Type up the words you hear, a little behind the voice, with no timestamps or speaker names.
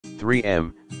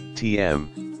3M,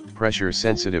 TM, Pressure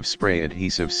Sensitive Spray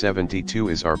Adhesive 72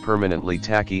 is our permanently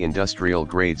tacky industrial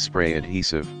grade spray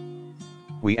adhesive.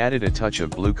 We added a touch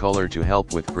of blue color to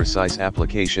help with precise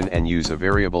application and use a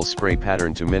variable spray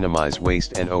pattern to minimize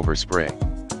waste and overspray.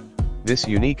 This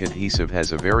unique adhesive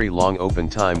has a very long open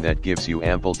time that gives you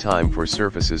ample time for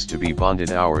surfaces to be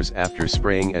bonded hours after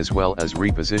spraying, as well as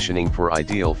repositioning for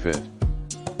ideal fit.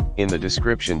 In the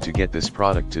description to get this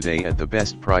product today at the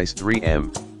best price,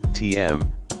 3M, TM,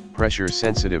 Pressure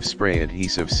Sensitive Spray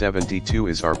Adhesive 72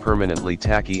 is our permanently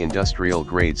tacky industrial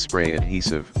grade spray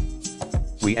adhesive.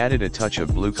 We added a touch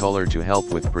of blue color to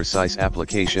help with precise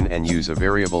application and use a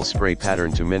variable spray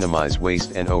pattern to minimize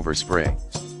waste and overspray.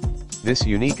 This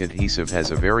unique adhesive has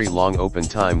a very long open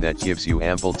time that gives you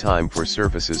ample time for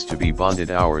surfaces to be bonded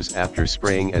hours after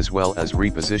spraying, as well as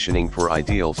repositioning for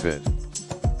ideal fit.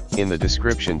 In the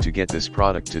description to get this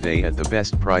product today at the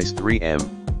best price, 3M,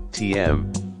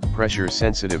 TM, Pressure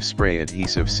Sensitive Spray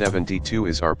Adhesive 72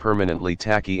 is our permanently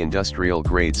tacky industrial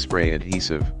grade spray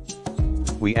adhesive.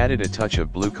 We added a touch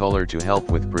of blue color to help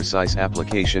with precise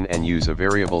application and use a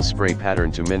variable spray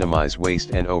pattern to minimize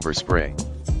waste and overspray.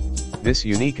 This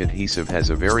unique adhesive has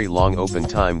a very long open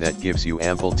time that gives you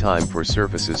ample time for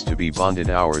surfaces to be bonded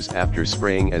hours after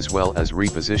spraying, as well as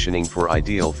repositioning for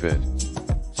ideal fit.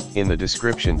 In the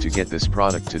description to get this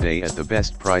product today at the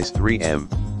best price, 3M,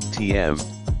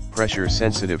 TM, Pressure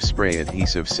Sensitive Spray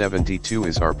Adhesive 72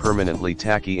 is our permanently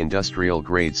tacky industrial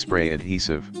grade spray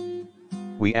adhesive.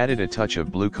 We added a touch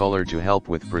of blue color to help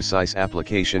with precise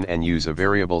application and use a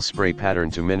variable spray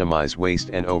pattern to minimize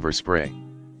waste and overspray.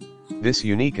 This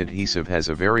unique adhesive has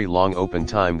a very long open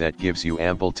time that gives you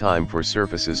ample time for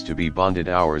surfaces to be bonded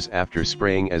hours after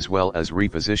spraying, as well as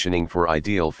repositioning for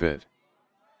ideal fit.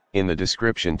 In the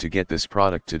description to get this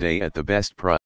product today at the best price.